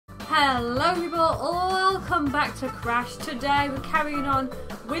Hello people, welcome back to Crash. Today we're carrying on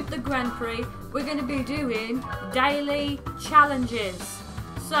with the Grand Prix. We're going to be doing daily challenges.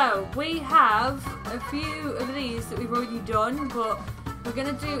 So we have a few of these that we've already done, but we're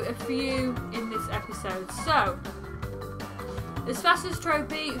going to do a few in this episode. So, as fast as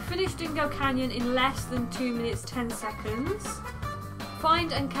trophy, finish Dingo Canyon in less than 2 minutes 10 seconds.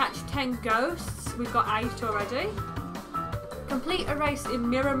 Find and catch 10 ghosts, we've got 8 already. Complete a race in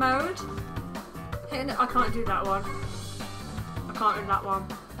mirror mode. I can't do that one. I can't do that one.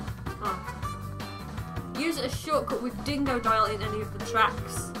 Oh. Use a shortcut with Dingo Dial in any of the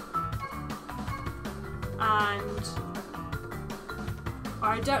tracks. And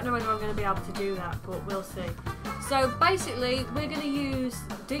I don't know whether I'm going to be able to do that, but we'll see. So basically, we're going to use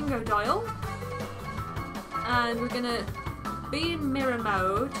Dingo Dial. And we're going to be in mirror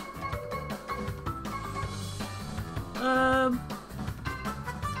mode.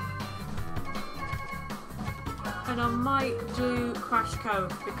 And I might do Crash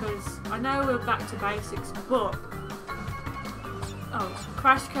Code because I know we're back to basics, but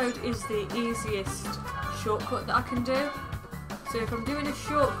Crash Code is the easiest shortcut that I can do. So if I'm doing a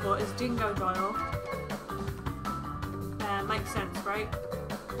shortcut as Dingo Dial, makes sense, right?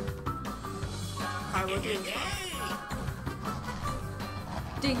 Okay, we'll do this one.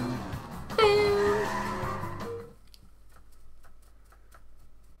 Ding, ding.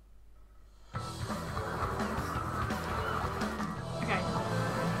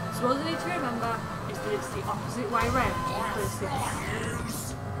 So all you need to remember is that it's the opposite way around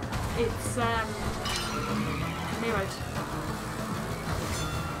because it's mirrored.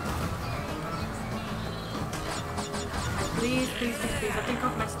 Please, please, please, please. I think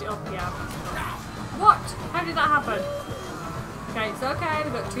I've messed it up, yeah. What? How did that happen? Okay, it's okay,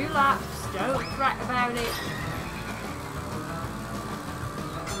 we've got 2 laps. Don't fret about it.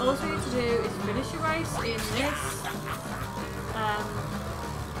 All we need to do is finish a race in this.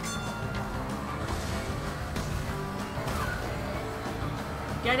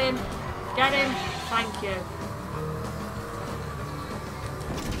 Get him! Get him! Thank you.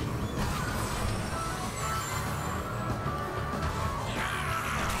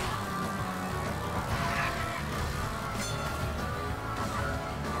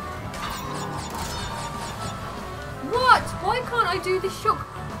 What? Why can't I do this shortcut?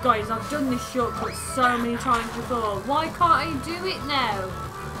 Guys, I've done this shortcut so many times before. Why can't I do it now?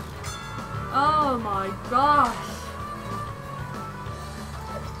 Oh my gosh.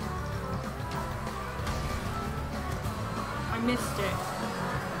 Missed it.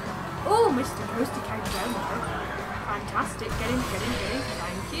 Oh, Mr. Ghosty came down there. Fantastic. Get him, get him, get him.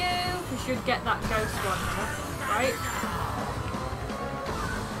 Thank you. We should get that ghost one, right?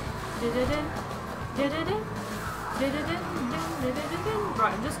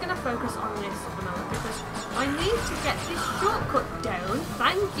 Right, I'm just going to focus on this at the moment because I need to get this shortcut down.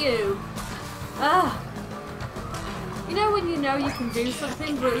 Thank you. You know when you know you can do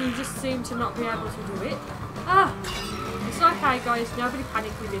something but you just seem to not be able to do it? It's okay guys, nobody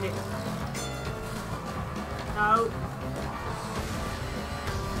panic, we did it. No.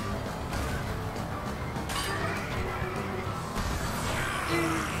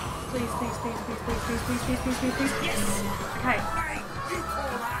 Please, please, please, please, please, please, please, please, please, please, please. Yes! Okay.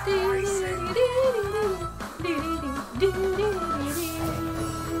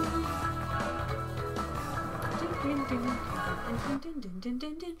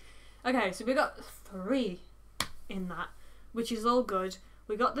 Okay, so we got 3 in that, which is all good.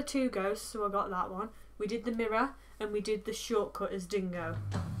 We got the 2 ghosts, so I got that one. We did the mirror, and we did the shortcut as Dingo.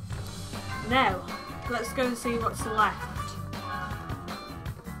 Now, let's go and see what's left.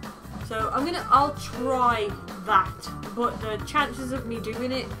 So I'll try that, but the chances of me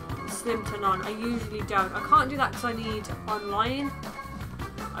doing it slim to none. I usually don't. I can't do that because I need online.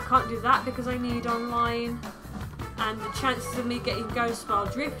 I can't do that because I need online. And the chances of me getting ghosts while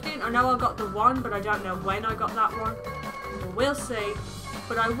drifting, I know I got the 1, but I don't know when I got that one. Well, we'll see.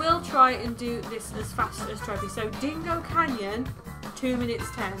 But I will try and do this as fast as trophy. So Dingo Canyon, 2 minutes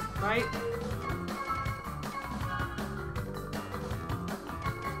 10, right?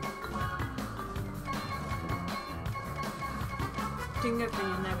 Dingo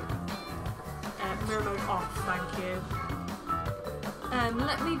Canyon, there we go. Mirror mode off, thank you.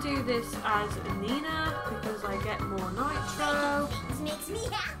 Let me do this as Nina because I get more nitro. This makes me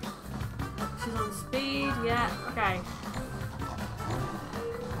happy. She's on speed, yeah, okay.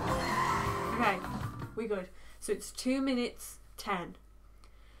 Okay, we good. So it's 2 minutes 10.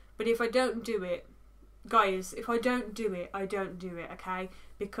 But if I don't do it, guys, if I don't do it, I don't do it, okay?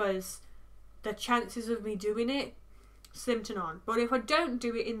 Because the chances of me doing it slim to none. But if I don't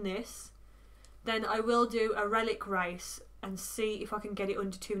do it in this, then I will do a relic race and see if I can get it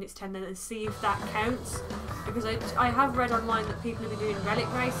under 2 minutes 10 then, and see if that counts. Because I have read online that people have been doing relic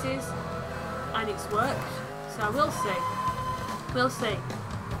races and it's worked. So we'll see. We'll see.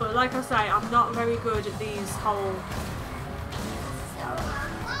 But like I say, I'm not very good at these whole...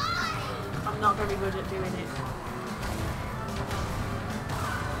 I'm not very good at doing it.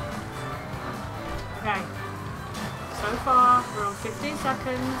 Okay. So far, we're on 15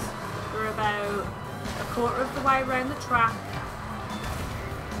 seconds. We're about a quarter of the way around the track.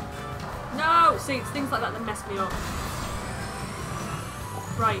 No! See, it's things like that that mess me up.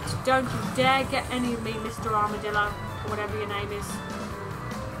 Right, don't you dare get any of me, Mr. Armadillo, or whatever your name is.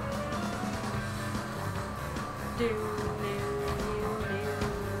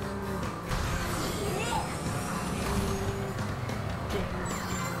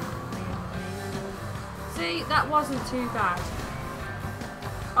 See, that wasn't too bad.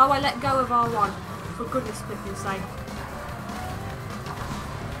 Oh, I let go of R1. For goodness flipping sake.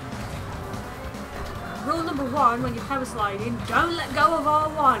 Rule number 1 when you're power sliding, don't let go of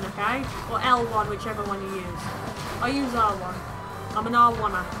R1, okay? Or L1, whichever one you use. I use R1. I'm an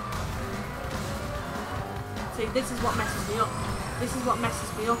R1er. See, this is what messes me up. This is what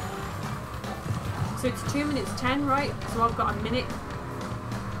messes me up. So it's 2 minutes 10, right? So I've got a minute.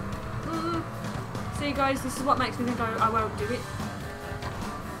 See guys, this is what makes me think I won't do it.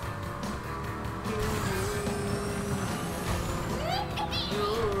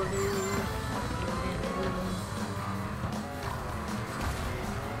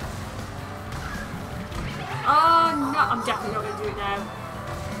 Oh no, I'm definitely not going to do it now.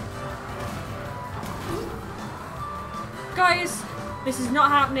 Guys, this is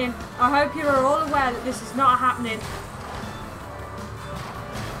not happening. I hope you are all aware that this is not happening.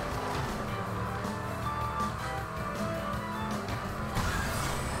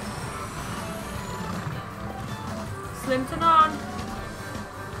 Slimpton on.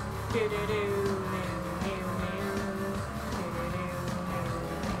 2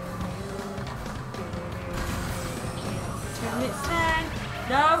 minutes 10.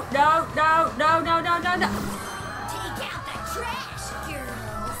 No, no, no, no, no, no, no, no. Take out the trash,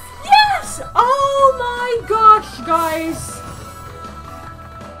 girls. Yes! Oh my gosh, guys.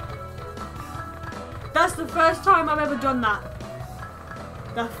 That's the first time I've ever done that.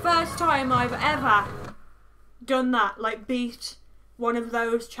 The first time I've ever done that, like beat one of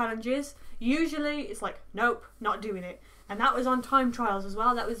those challenges. Usually it's like, nope, not doing it. And that was on time trials as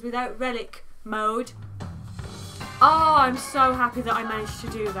well. That was without relic mode. Oh, I'm so happy that I managed to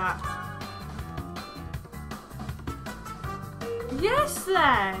do that. Yes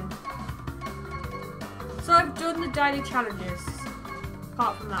then. So I've done the daily challenges.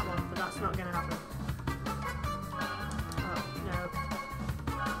 Apart from that one, but that's not going to happen. Oh, no.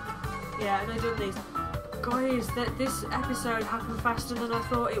 Yeah, and I've done these. Guys, this episode happened faster than I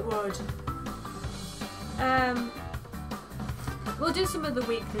thought it would. We'll do some of the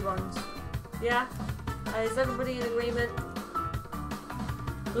weekly ones. Yeah? Is everybody in agreement?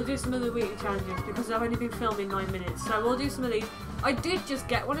 We'll do some of the weekly challenges because I've only been filming 9 minutes. So we'll do some of these. I did just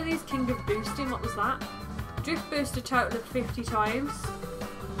get one of these King of Boosting. What was that? Drift boost a total of 50 times.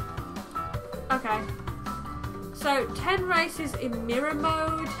 Okay. So 10 races in mirror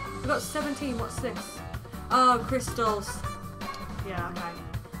mode. We've got 17. What's this? Oh, crystals. Yeah, okay.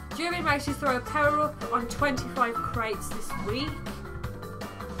 During races, throw a power up on 25 crates this week.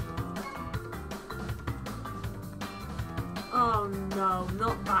 Oh no,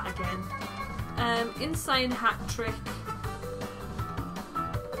 not that again. Insane hat trick.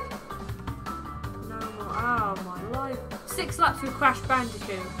 No more. Oh my life. 6 laps with Crash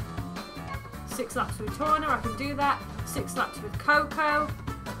Bandicoot. 6 laps with Turner, I can do that. 6 laps with Coco.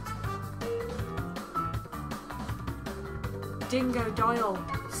 Dingo Dial,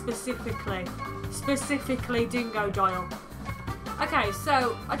 specifically Dingo Dial. Okay,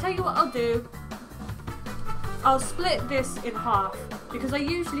 so I tell you what I'll do. I'll split this in half because I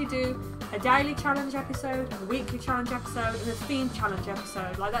usually do a daily challenge episode, a weekly challenge episode, and a themed challenge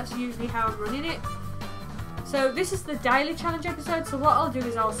episode. Like that's usually how I'm running it. So this is the daily challenge episode. So what I'll do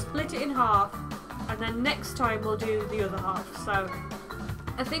is I'll split it in half, and then next time we'll do the other half. So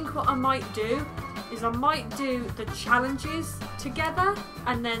I think what I might do is I might do the challenges together,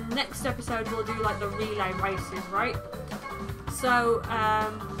 and then next episode we'll do like the relay races, right? So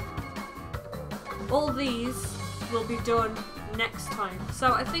all these will be done next time.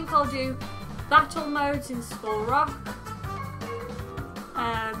 So I think I'll do battle modes in Skull Rock.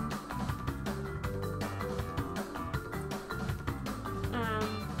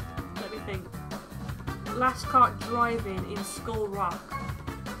 Let me think. Last Kart Driving in Skull Rock.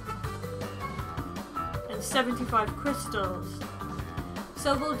 And 75 crystals.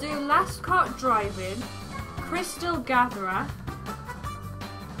 So we'll do Last Kart Driving, Crystal Gatherer,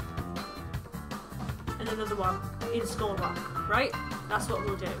 and another one in Skull Rock, right? That's what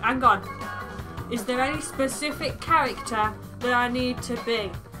we'll do. Hang on. Is there any specific character that I need to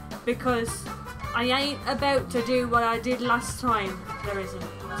be? Because I ain't about to do what I did last time. There isn't.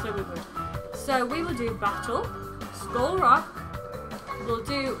 So we're good. So we will do Battle, Skull Rock. We'll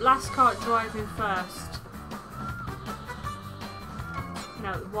do Last Kart Driving first.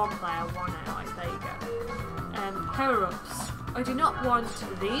 No, one player, one ally. There you go. Power-ups. I do not want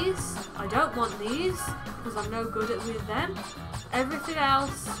these. I don't want these because I'm no good at with them. Everything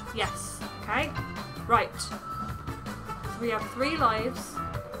else, yes. Okay. Right. So we have 3 lives.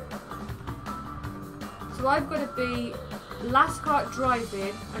 So I've got to be Last Kart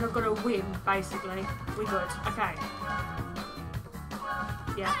Driving, and I've got to win. Basically, we're good. Okay.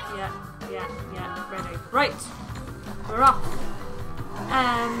 Yeah. Ready. Right. We're off.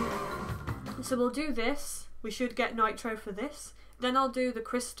 So we'll do this. We should get Nitro for this. Then I'll do the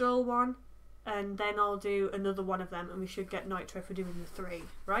crystal one, and then I'll do another one of them, and we should get Nitro for doing the 3.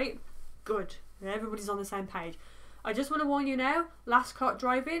 Right? Good. Everybody's on the same page. I just want to warn you now, Last Kart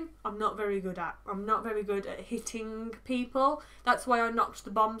Driving, I'm not very good at. I'm not very good at hitting people. That's why I knocked the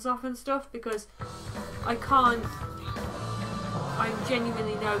bombs off and stuff, because I can't... I'm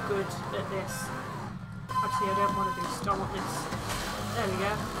genuinely no good at this. Actually, I don't want to boost. I want this. There we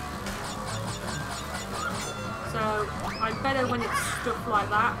go. So, I'm better when it's stuff like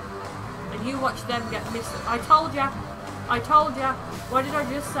that. And you watch them get missed. I told ya! I told ya! What did I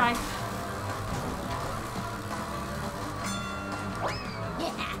just say?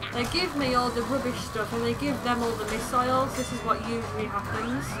 They give me all the rubbish stuff and they give them all the missiles. This is what usually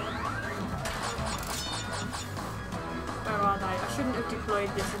happens. Where are they? I shouldn't have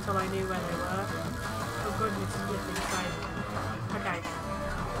deployed this until I knew where they were. Oh goodness, flipping sake. Okay.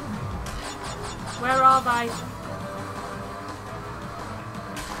 Where are they?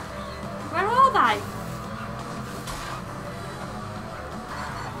 Where are they?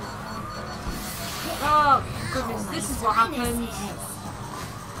 Oh goodness, this is what happens.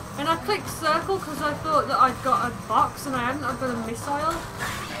 And I clicked circle because I thought that I'd got a box and I hadn't. I've got a missile.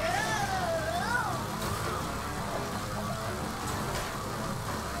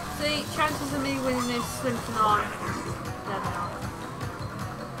 See, chances of me winning this slim to none. There they are.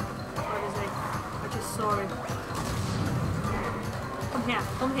 Where is he? I just saw him. Come here,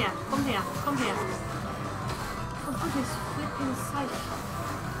 come here, come here, come here. For goodness flipping sake.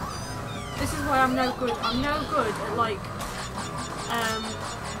 This is why I'm no good. I'm no good at like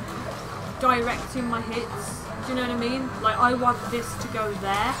directing my hits. Do you know what I mean? Like I want this to go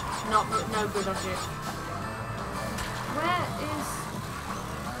there, not no good at it. Where is?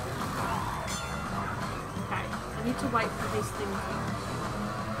 Okay, I need to wait for these things.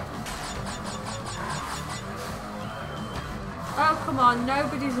 Oh come on!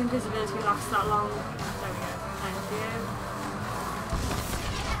 Nobody's invisibility lasts that long. There we go. Thank you.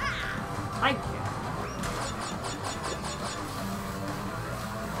 Thank you.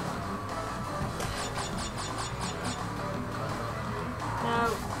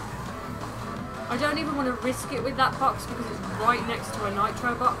 I don't even want to risk it with that box because it's right next to a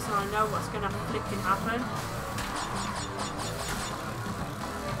nitro box and I know what's going to flipping happen.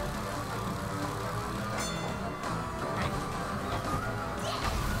 Okay.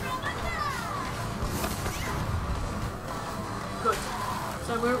 Good.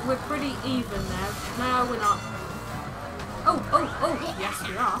 So we're pretty even there. No, we're not. Oh, yes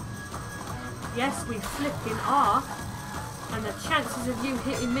we are. Yes, we flipping are. And the chances of you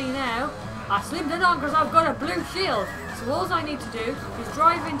hitting me now are slim to none because I've got a blue shield. So all I need to do is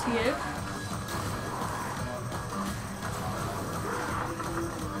drive into you.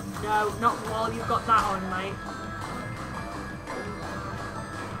 No, not while you've got that on, mate.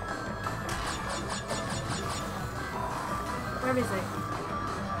 Where is he?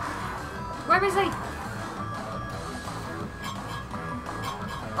 Where is he?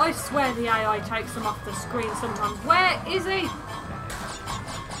 I swear the AI takes them off the screen sometimes. Where is he?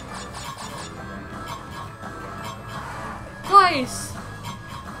 Guys!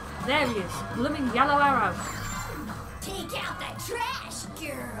 There he is. Blooming yellow arrow. Take out the trash,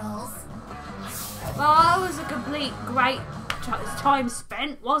 girls. Well, that was a complete great time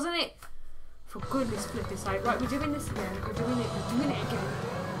spent, wasn't it? For goodness flipping sake. Right, we're doing this again. We're doing it again.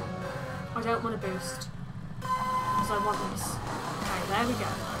 I don't want to boost. Because I want this. Okay, there we go.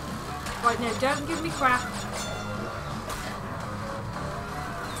 Right, now, don't give me crap.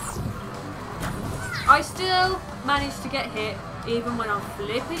 I still managed to get hit even when I'm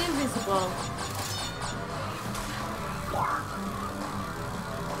flipping invisible.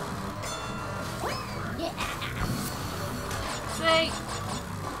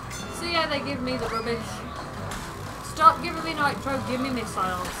 See how they give me the rubbish? Stop giving me nitro, give me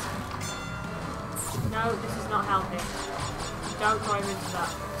missiles. No, this is not helping. Don't drive into that,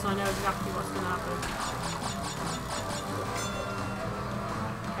 so I know exactly what's going to happen.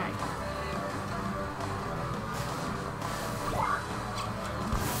 Okay.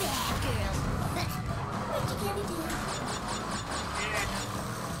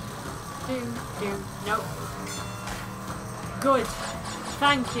 Nope. Good.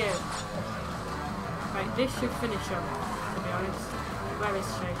 Thank you. Right, this should finish him, to be honest. Where is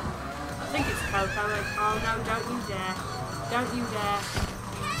she? I think it's COPPA. Oh no, don't you dare. Don't you dare.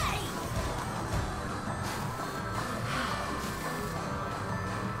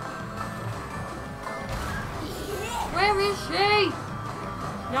 Where is she?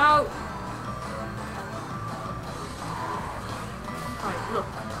 No. Right, look.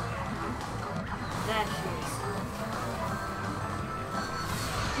 There she is.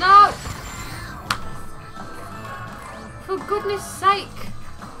 No! For goodness sake!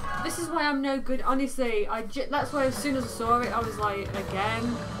 This is why I'm no good. Honestly, that's why as soon as I saw it, I was like,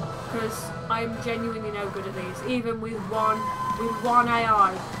 again, because I'm genuinely no good at these. Even with one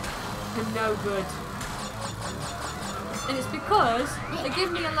AI, I'm no good. And it's because they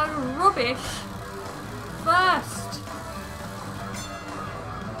give me a load of rubbish first.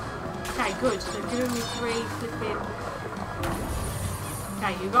 Okay, good. They've given me 3 flipping.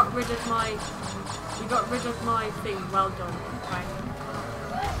 Okay, you got rid of my thing. Well done. Okay.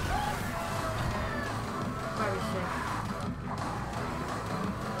 Where is she?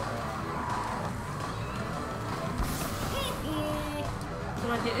 Did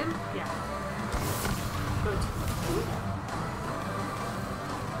I hit him? Yeah. Good.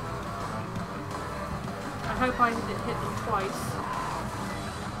 I hope I didn't hit them twice.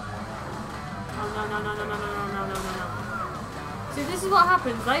 Oh no. See, this is what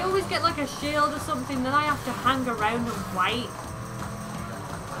happens. I always get like a shield or something, then I have to hang around and wait.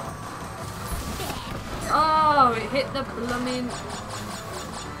 Oh, it hit the blooming...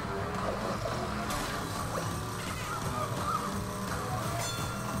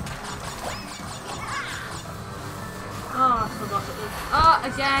 Oh, I forgot that there's... Oh,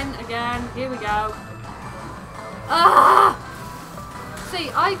 again, here we go. Ah! See,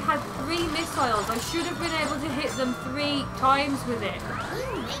 I've had 3 missiles. I should have been able to hit them 3 times with it.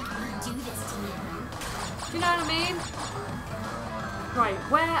 You make me do this to you. Do you know what I mean? Right,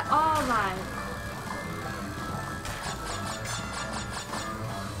 where are they?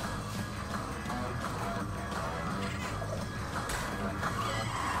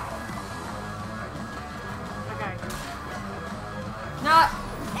 Okay. No!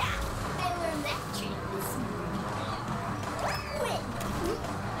 I learned that trick this morning.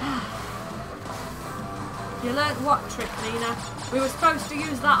 You learnt what trick, Nina? We were supposed to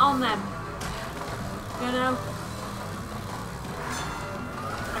use that on them. You know?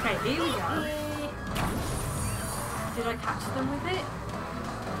 Okay, here we go. Did I catch them with it?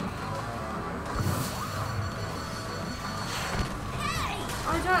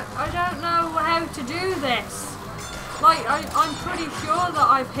 I don't know how to do this. Like, I'm pretty sure that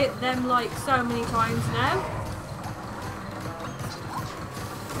I've hit them like so many times now.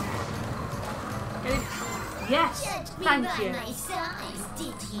 Get it? Yes, Judged me thank by you. my size,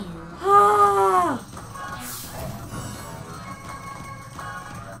 did you?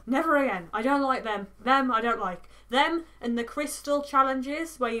 Never again. I don't like them. Them I don't like. Them and the crystal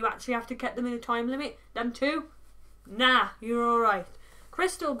challenges where you actually have to get them in a time limit. Them two. Nah, you're alright.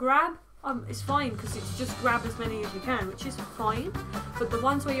 Crystal grab, it's fine because it's just grab as many as you can, which is fine. But the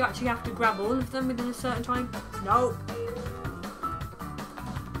ones where you actually have to grab all of them within a certain time, no.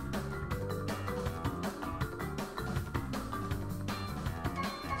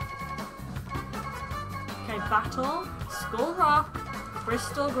 Okay, battle, skull rock,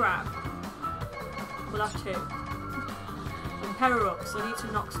 crystal grab. We'll have 2. And power up, so I need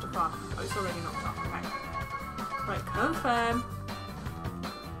to knock stuff off. Oh, it's already knocked off, okay. Right, confirm.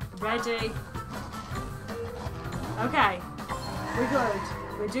 Ready. Okay, we're good.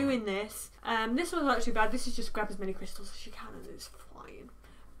 We're doing this. This one's not actually bad. This is just grab as many crystals as you can and it's fine.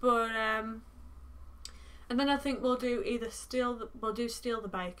 But and then I think we'll do either steal the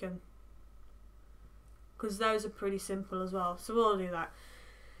bacon, because those are pretty simple as well. So we'll do that.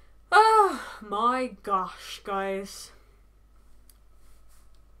 Oh my gosh, guys.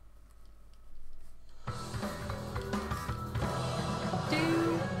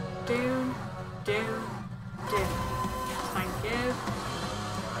 Doom. jumped in. Thank you.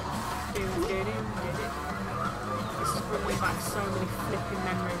 This is bringing back so many flipping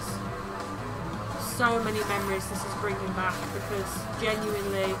memories. So many memories this is bringing back because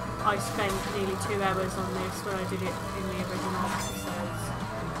genuinely I spent nearly 2 hours on this when I did it in the original episodes.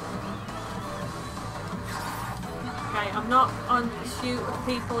 Okay, I'm not on pursuit of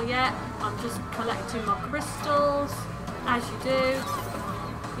people yet. I'm just collecting my crystals, as you do.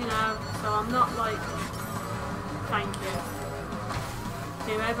 You know, so I'm not like... Thank you.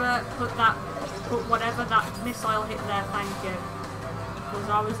 Whoever put whatever that missile hit there, thank you. Because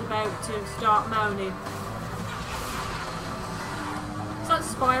I was about to start moaning. Is that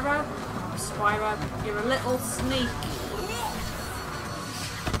Spyro? Spyro, you're a little sneak.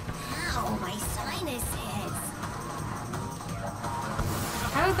 Ow, my sinuses.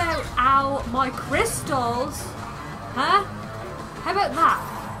 How about ow, my crystals? Huh? How about that?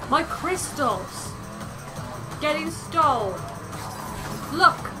 My crystals getting stolen.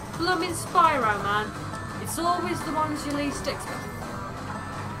 Look, blooming Spyro, man. It's always the ones you least expect.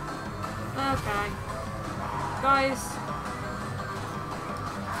 Okay. Guys.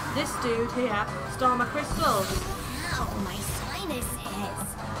 This dude here stole my crystals. Ow, my sinuses.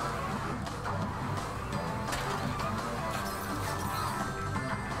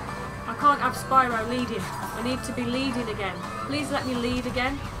 I can't have Spyro leading. I need to be leading again. Please let me lead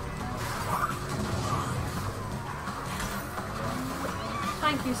again.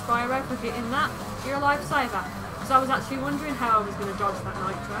 Thank you, Spyro, for hitting that. You're a lifesaver. Because I was actually wondering how I was going to dodge that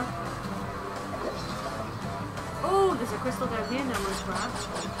Nitro. Oh, there's a crystal down here now, I'm going to grab.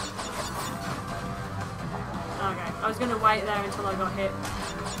 Okay, I was going to wait there until I got hit.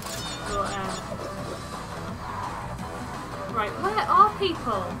 But, right, where are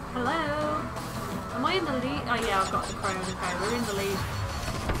people? Hello? Am I in the lead? Oh yeah, I've got the crown. Okay, we're in the lead.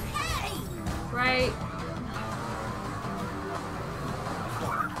 Great.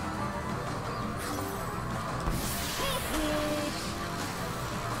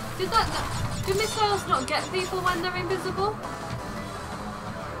 Do missiles not get people when they're invisible?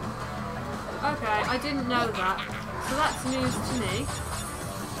 Okay, I didn't know that. So that's news to me.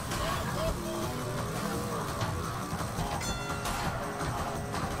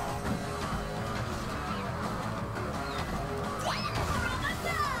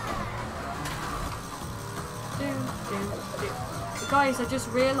 Guys, I just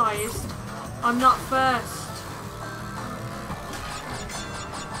realised I'm not first.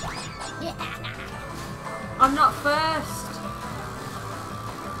 I'm not first.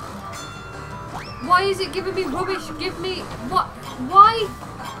 Why is it giving me rubbish? Give me... What? Why?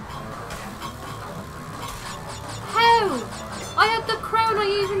 How? I had the crown, I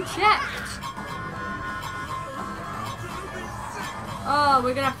even checked. Oh,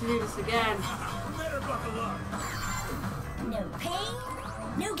 we're going to have to do this again. No pain,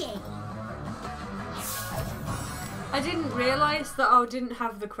 no gain. I didn't realise that I didn't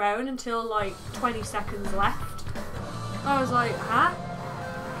have the crown until like 20 seconds left. I was like, huh?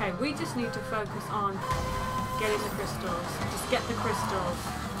 Okay, we just need to focus on getting the crystals. Just get the crystals.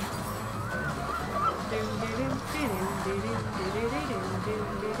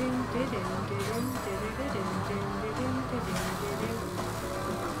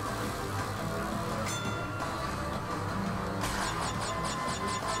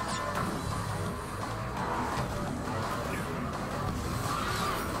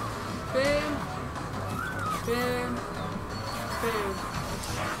 Boom. Boom. Boom.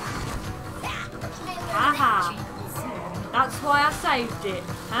 Aha. That's why I saved it,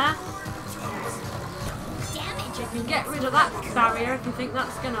 huh? You can get rid of that barrier if you think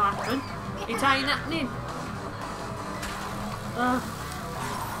that's going to happen. It ain't happening. Ugh.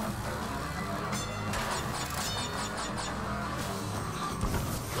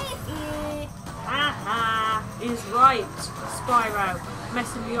 Haha. He's right, Spyro.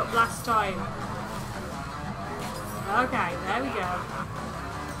 Messing me up last time. Okay, there we go.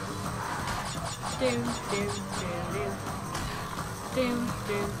 Doom, doom, doom, doom. Doom,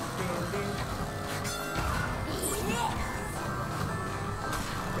 doom, doom, doom.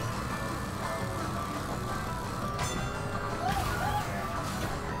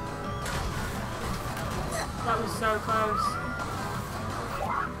 That was so close.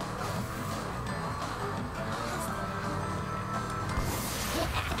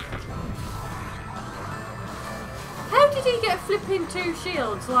 How did he get flipping 2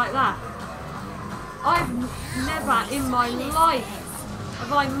 shields like that? I've never in my life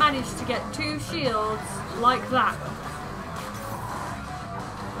have I managed to get 2 shields like that.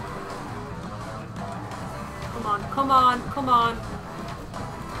 Come on, come on, come on.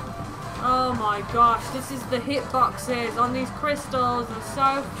 Oh my gosh, this is the hitboxes on these crystals. They're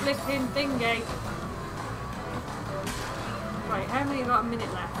so flipping thingy. Right, how many got a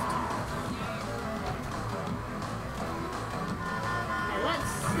minute left? Okay,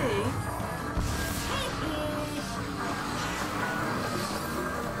 let's see.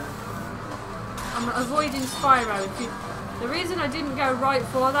 I'm avoiding Spyro. The reason I didn't go right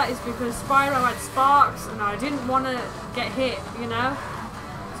for that is because Spyro had sparks and I didn't want to get hit, you know?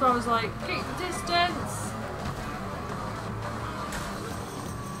 So I was like, keep the distance.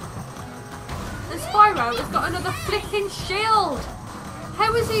 And Spyro has got another flipping shield.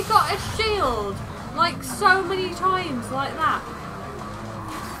 How has he got a shield? Like so many times like that.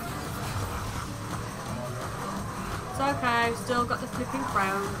 It's okay, I've still got the flipping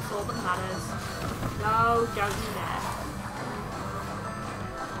crown. That's all that matters. No, don't you dare.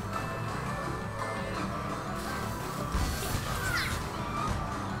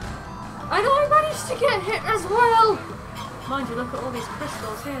 And I managed to get hit as well! Mind you, look at all these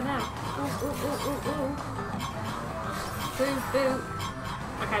crystals here now. Ooh, ooh, ooh, ooh, ooh. Boo, boo.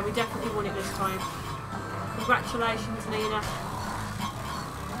 Okay, we definitely won it this time. Congratulations, Nina.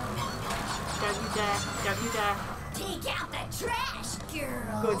 Don't you dare. Don't you dare. Take out the trash,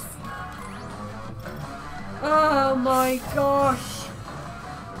 girls. Good. Oh my gosh.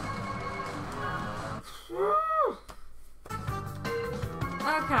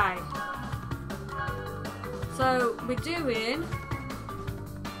 Okay. So we're doing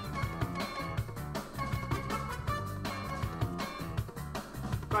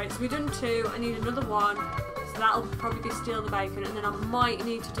right, so we've done 2, I need another 1, so that'll probably be steal the bacon, and then I might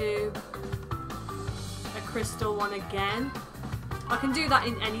need to do a crystal one again. I can do that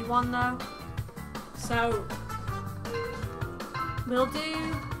in any one though. So we'll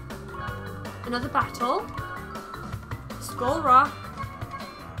do another battle, Skull Rock,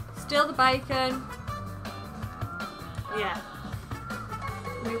 steal the bacon. Yeah.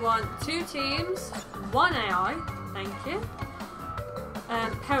 We want 2 teams, 1 AI, thank you.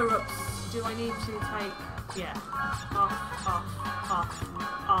 Power-ups, do I need to take, yeah, off,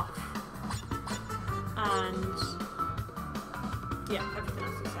 off. And, yeah, everything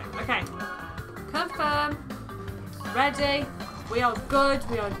else is the same. Okay, confirm, ready, we are good,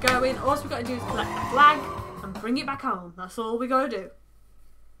 we are going. All we've got to do is collect the flag and bring it back home. That's all we got to do.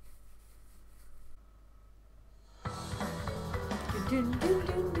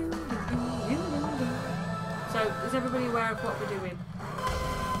 So, is everybody aware of what we're doing?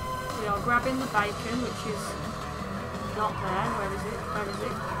 We are grabbing the bacon, which is not there. Where is it? Where is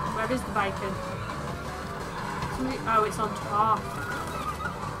it? Where is the bacon? Somebody, oh, it's on top.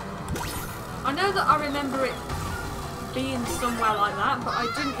 I know that I remember it being somewhere like that, but I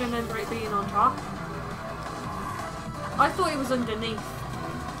didn't remember it being on top. I thought it was underneath.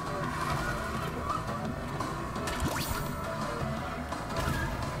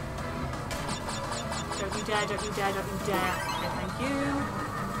 Don't you dare, don't you dare, don't you dare. Okay, thank you.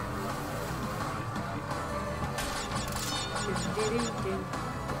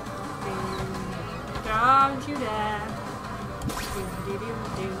 Don't you dare.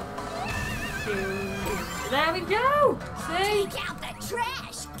 There we go! See? Take out the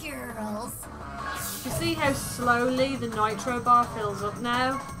trash, girls. You see how slowly the nitro bar fills up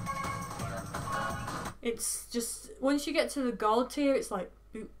now? It's just, once you get to the gold tier, it's like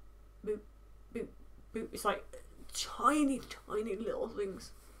boop, boop, boop, boop. It's like tiny, tiny little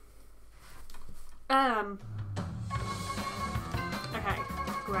things. Okay,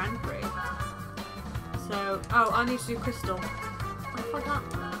 Grand Prix. So, oh, I need to do crystal. I forgot.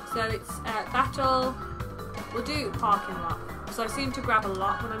 So it's battle. We'll do parking lot. So I seem to grab a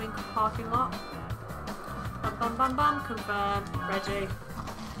lot when I'm in parking lot. Bam, bam, bam, bam. Confirm. Ready.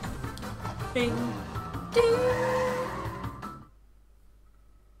 Bing. Ding.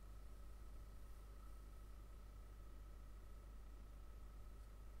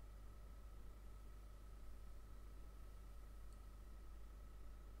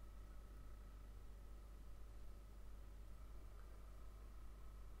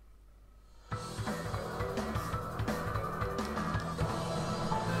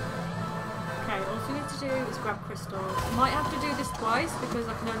 Grab crystals. I might have to do this twice because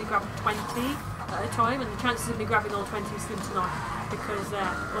I can only grab 20 at a time, and the chances of me grabbing all 20 is slim to none because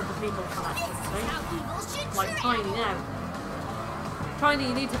other people can actually see. Like Tiny now. Tiny,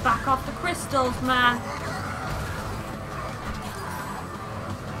 you need to back off the crystals, man.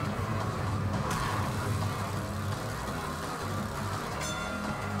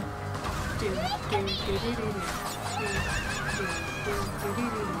 There we go.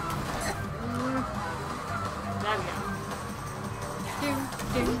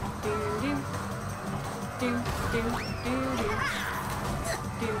 do, do, do. Do, do, do, do.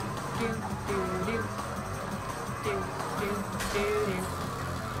 Do, do, do, do. Do, do, do, do.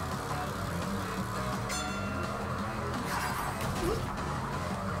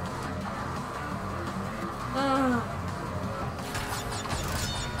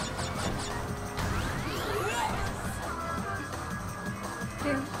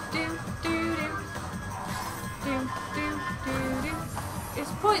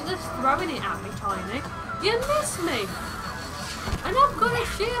 It's pointless throwing it at me, Tiny. You miss me! And I've got a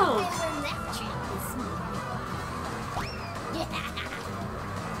shield!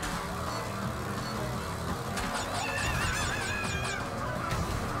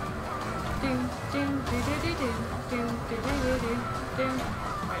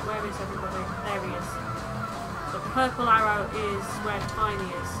 Right, where is everybody? There he is. The purple arrow is where Tiny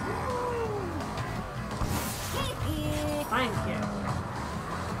is. Thank you.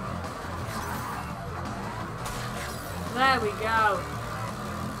 There we go.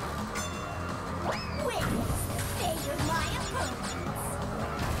 Wait, stay with my opponents.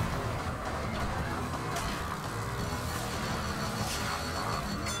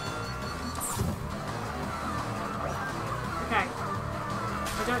 Okay.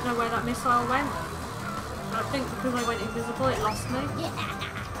 I don't know where that missile went. I think because I went invisible it lost me.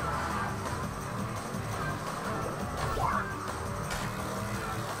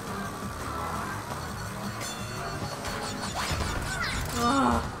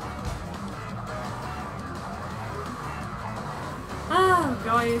 Oh,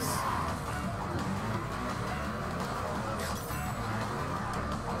 guys.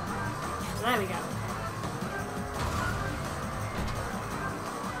 There we go.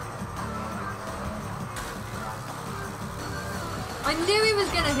 I knew he was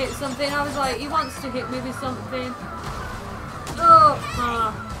going to hit something. I was like, he wants to hit me with something. Oh,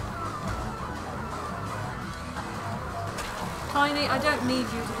 Tiny, I don't need you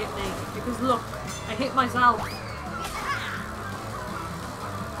to hit me, because look, I hit myself.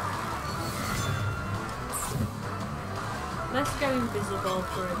 Let's go invisible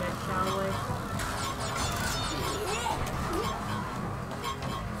for a bit, shall we?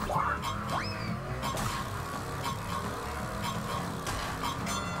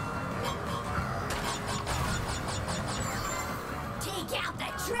 Take out the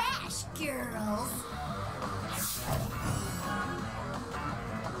trash, girls.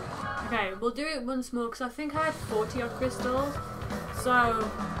 Okay, we'll do it once more because I think I had 40 odd crystals. So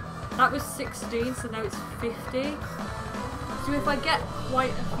that was 16, so now it's 50. So if I get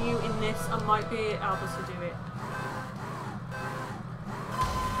quite a few in this, I might be able to do it.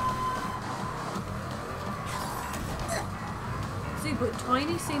 See, but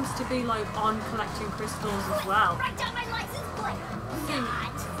Tiny seems to be like on collecting crystals as well. Write down my license plate.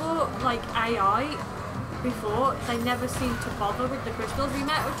 For like AI, before, they never seem to bother with the crystals. The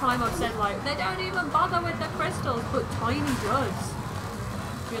amount of time I've said like, they don't even bother with the crystals, but Tiny does.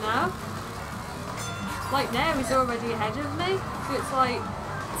 You know? Like now he's already ahead of me, so it's like,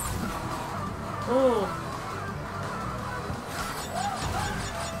 oh.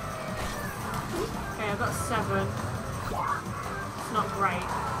 Okay, I've got 7. It's not great,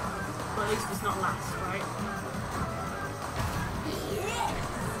 but at least it's not last, right?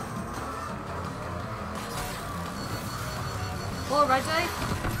 All ready?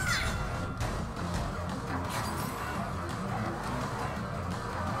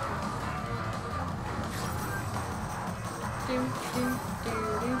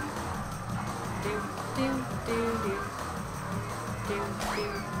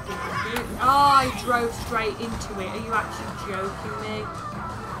 Oh, I drove straight into it. Are you actually joking me?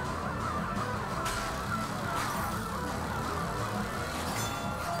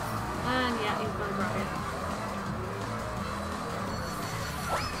 And yeah, he's gonna grab it.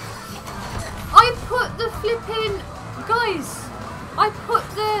 I put the flipping... Guys! I put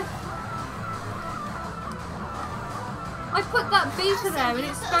that beaker there and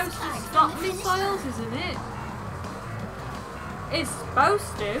it's supposed to stop missiles, isn't it? It's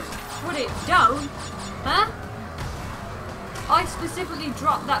supposed to, but it don't. Huh? I specifically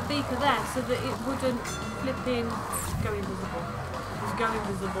dropped that beaker there so that it wouldn't flipping go invisible. Just go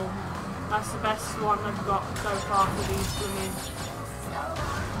invisible. That's the best one I've got so far for these swimming.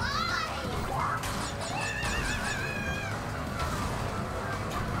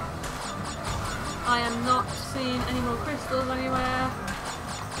 I am not seeing any more crystals anywhere,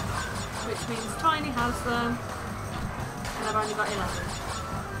 which means Tiny has them, and I've only got 11.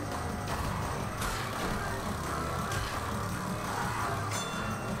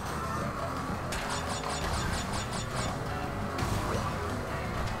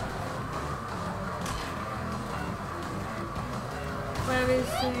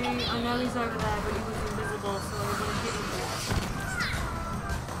 See, I know he's over there, but he was invisible, so I'm going to hit him.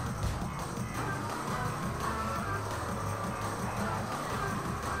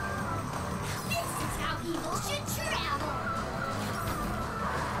 This is how evil should travel.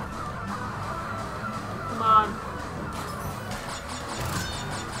 Come on.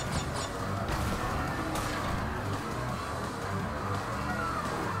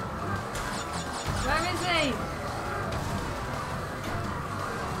 Where is he?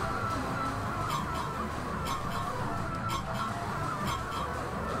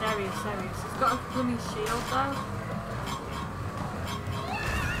 There he is. He's got a blooming shield though.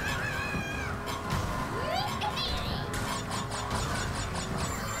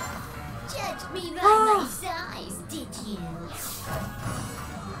 Judged me by my size, did you?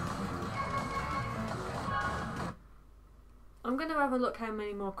 I'm going to have a look how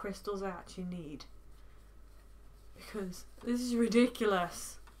many more crystals I actually need. Because this is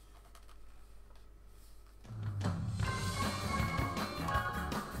ridiculous.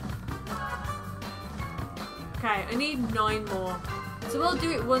 Okay, I need 9 more. So we'll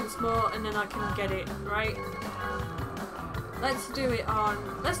do it once more and then I can get it, right? Let's do it on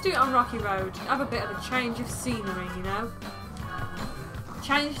Rocky Road. Have a bit of a change of scenery, you know?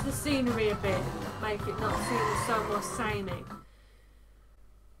 Change the scenery a bit. Make it not seem so more samey.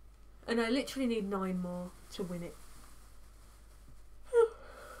 And I literally need 9 more to win it.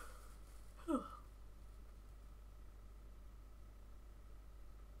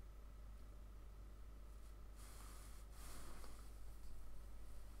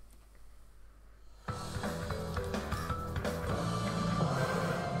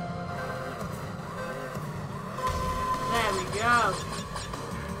 There we go.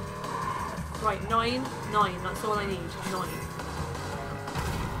 Right, 9, that's all I need, 9.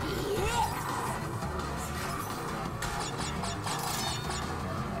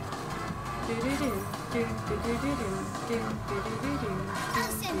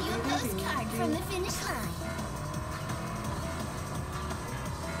 I'll send you a postcard from the finish line.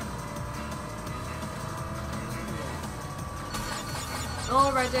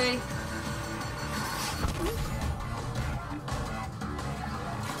 All ready.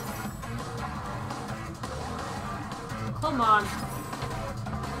 Come on.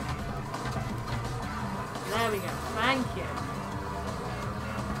 There we go. Thank you.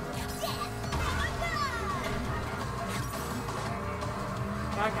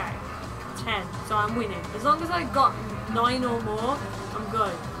 Okay. 10. So I'm winning. As long as I got 9 or more, I'm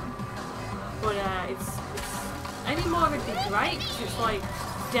good. But it's any more would be great. 'Cause it's like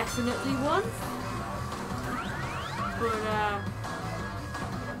definitely 1. But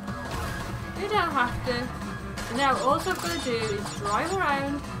you don't have to. And now all I've got to do is drive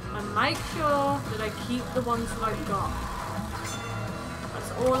around and make sure that I keep the ones that I've got.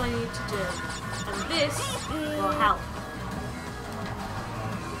 That's all I need to do. And this will help.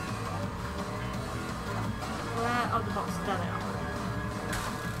 Where are the boxes? There they are.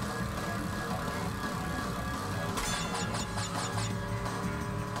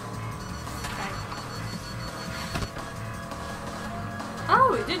 Okay.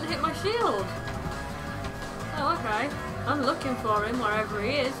 Oh, it didn't hit my shield. Oh, okay. I'm looking for him wherever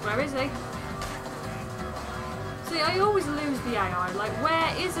he is. Where is he? See, I always lose the AI. Like,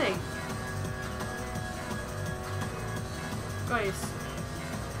 where is he? Guys.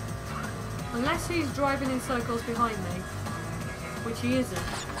 Unless he's driving in circles behind me, which he isn't.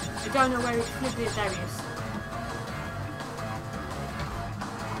 I don't know where he's flipped it. There he is.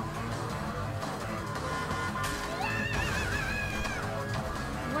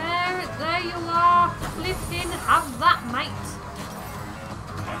 There you are. Flipping have that, mate.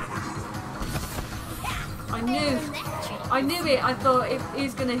 I knew it. I thought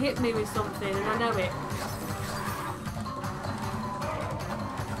he's going to hit me with something, and I know it.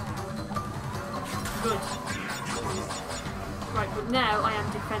 Good. Right, but now I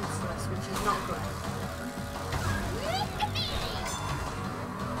am defenseless, which is not good.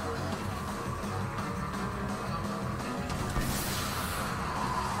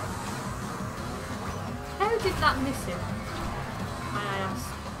 How did that miss him? May I ask?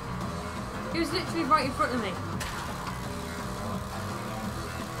 He was literally right in front of me.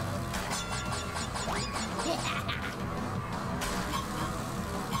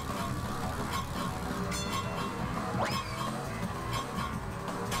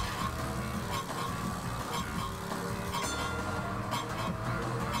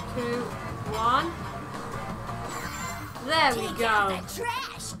 There we go.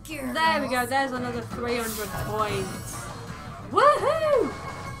 There we go. There's another 300 points. Woohoo!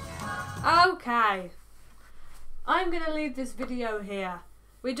 Okay. I'm going to leave this video here.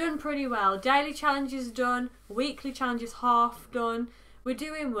 we're done pretty well. Daily challenges done, weekly challenges half done. We're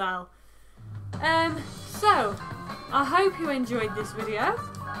doing well. So I hope you enjoyed this video.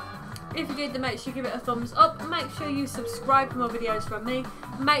 If you did, then make sure you give it a thumbs up. Make sure you subscribe for more videos from me.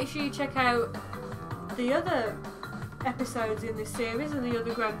 Make sure you check out the other episodes in this series and the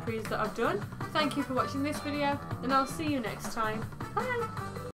other Grand Prix that I've done. Thank you for watching this video, and I'll see you next time. Bye!